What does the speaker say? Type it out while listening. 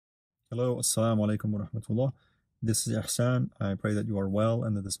Hello, assalamu alaikum wa rahmatullah. This is Ihsan. I pray that you are well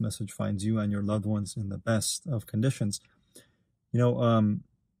and that this message finds you and your loved ones in the best of conditions. You know, um,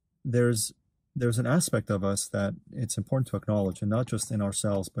 there's an aspect of us that it's important to acknowledge, and not just in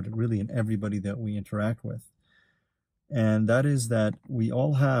ourselves, but really in everybody that we interact with. And that is that we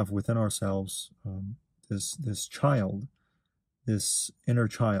all have within ourselves this child, this inner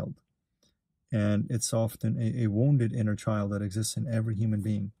child, and it's often a wounded inner child that exists in every human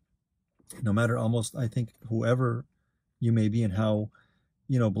being. No matter almost, I think, whoever you may be and how,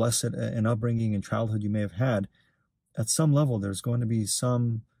 blessed an upbringing and childhood you may have had, at some level, there's going to be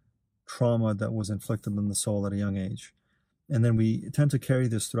some trauma that was inflicted on the soul at a young age. And then we tend to carry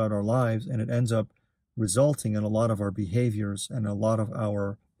this throughout our lives, and it ends up resulting in a lot of our behaviors, and a lot of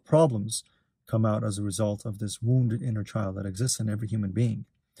our problems come out as a result of this wounded inner child that exists in every human being.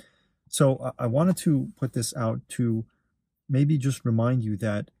 So I wanted to put this out to maybe just remind you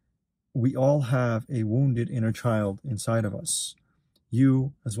that we all have a wounded inner child inside of us.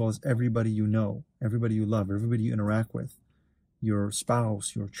 You, as well as everybody you know, everybody you love, everybody you interact with, your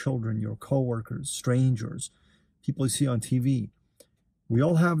spouse, your children, your coworkers, strangers, people you see on TV. We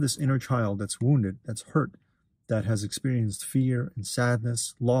all have this inner child that's wounded, that's hurt, that has experienced fear and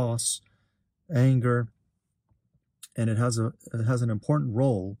sadness, loss, anger, and it has an important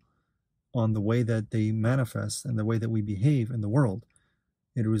role on the way that they manifest and the way that we behave in the world.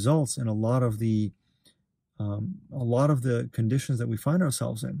 It results in a lot of the conditions that we find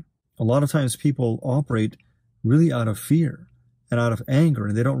ourselves in. A lot of times people operate really out of fear and out of anger,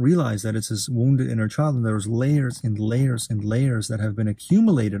 and they don't realize that it's this wounded inner child, and there's layers and layers and layers that have been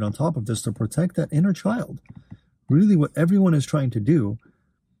accumulated on top of this to protect that inner child. Really, what everyone is trying to do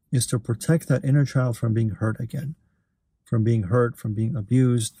is to protect that inner child from being hurt again, from being hurt, from being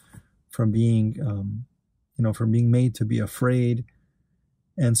abused, from being made to be afraid.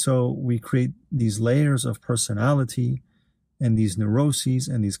 And so we create these layers of personality and these neuroses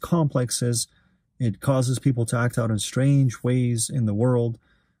and these complexes. It causes people to act out in strange ways in the world,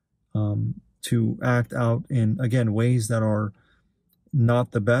 to act out in, again, ways that are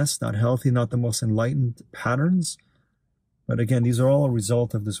not the best, not healthy, not the most enlightened patterns. But again, these are all a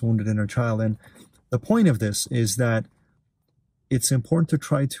result of this wounded inner child. And the point of this is that it's important to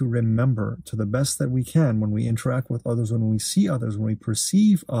try to remember to the best that we can when we interact with others, when we see others, when we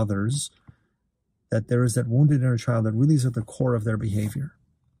perceive others, that there is that wounded inner child that really is at the core of their behavior.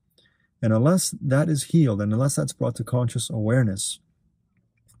 And unless that is healed, and unless that's brought to conscious awareness,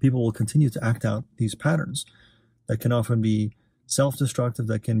 people will continue to act out these patterns that can often be self-destructive,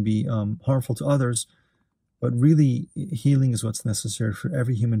 that can be harmful to others. But really, healing is what's necessary for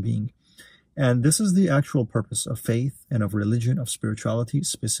every human being. And this is the actual purpose of faith and of religion, of spirituality,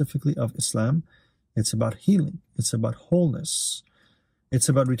 specifically of Islam. It's about healing. It's about wholeness. It's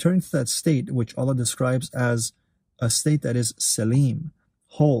about returning to that state which Allah describes as a state that is salim,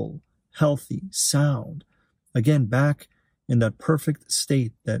 whole, healthy, sound. Again, back in that perfect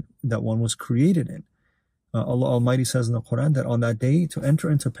state that one was created in. Allah Almighty says in the Quran that on that day, to enter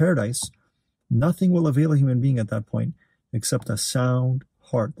into paradise, nothing will avail a human being at that point except a sound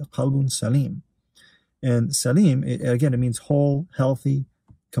heart, the qalbun salim. And salim, it means whole, healthy,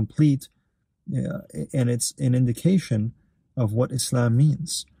 complete, and it's an indication of what Islam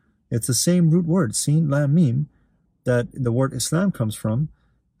means. It's the same root word, sin, lam, mim, that the word Islam comes from,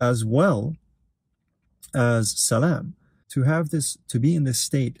 as well as salam. To have this, to be in this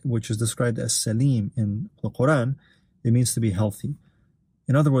state, which is described as salim in the Quran, it means to be healthy.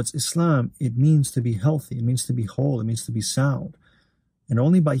 In other words, Islam, it means to be healthy, it means to be whole, it means to be sound. And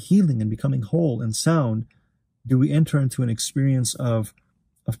only by healing and becoming whole and sound do we enter into an experience of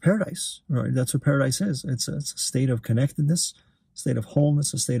paradise. Right? That's what paradise is. It's a state of connectedness, a state of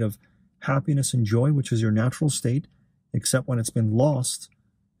wholeness, a state of happiness and joy, which is your natural state, except when it's been lost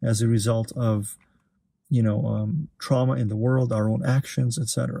as a result of, trauma in the world, our own actions,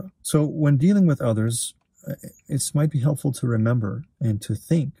 etc. So when dealing with others, it might be helpful to remember and to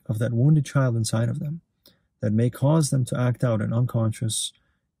think of that wounded child inside of them that may cause them to act out in unconscious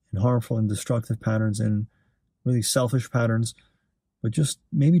and harmful and destructive patterns and really selfish patterns. But just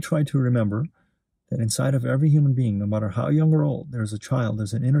maybe try to remember that inside of every human being, no matter how young or old, there's a child,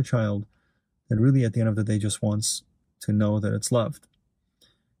 there's an inner child that really at the end of the day just wants to know that it's loved.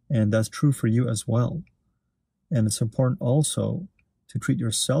 And that's true for you as well. And it's important also to treat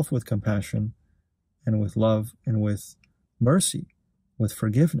yourself with compassion and with love and with mercy, with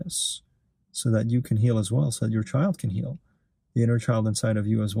forgiveness, so that you can heal as well, so that your child can heal, the inner child inside of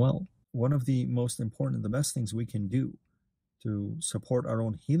you as well. One of the most important and the best things we can do to support our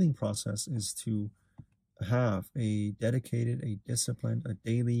own healing process is to have a dedicated, a disciplined, a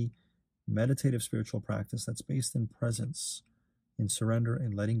daily meditative spiritual practice that's based in presence, in surrender,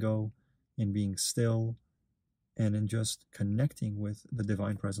 in letting go, in being still, and in just connecting with the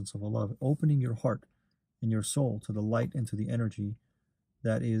divine presence of Allah, opening your heart and your soul to the light and to the energy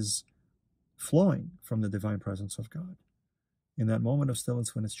that is flowing from the divine presence of God. In that moment of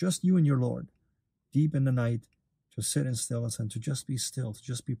stillness, when it's just you and your Lord, deep in the night, to sit in stillness and to just be still, to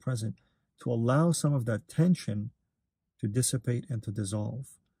just be present, to allow some of that tension to dissipate and to dissolve,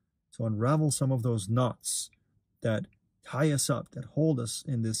 to unravel some of those knots that tie us up, that hold us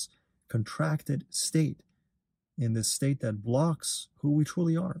in this contracted state, in this state that blocks who we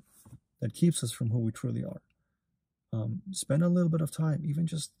truly are, that keeps us from who we truly are. Spend a little bit of time, even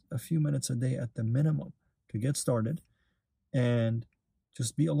just a few minutes a day at the minimum, to get started, and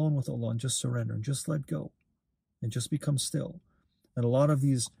just be alone with Allah and just surrender and just let go and just become still. And a lot of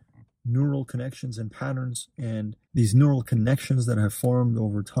these neural connections and patterns and these neural connections that have formed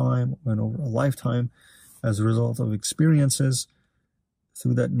over time and over a lifetime as a result of experiences,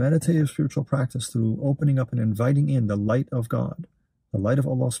 through that meditative spiritual practice, through opening up and inviting in the light of God, the light of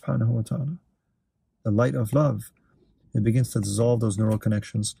Allah subhanahu wa ta'ala, the light of love, it begins to dissolve those neural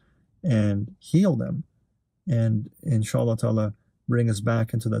connections and heal them, and inshallah ta'ala bring us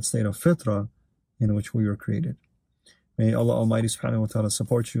back into that state of fitra in which we were created. May Allah Almighty subhanahu wa ta'ala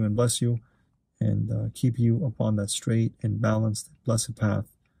support you and bless you and keep you upon that straight and balanced, blessed path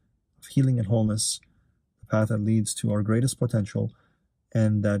of healing and wholeness, the path that leads to our greatest potential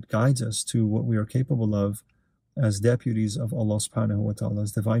and that guides us to what we are capable of as deputies of Allah subhanahu wa ta'ala,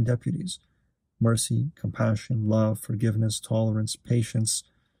 as divine deputies. Mercy, compassion, love, forgiveness, tolerance, patience.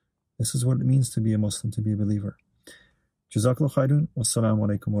 This is what it means to be a Muslim, to be a believer. Jazakallah khairun. Wassalamu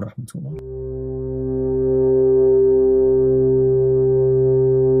alaikum wa rahmatullah.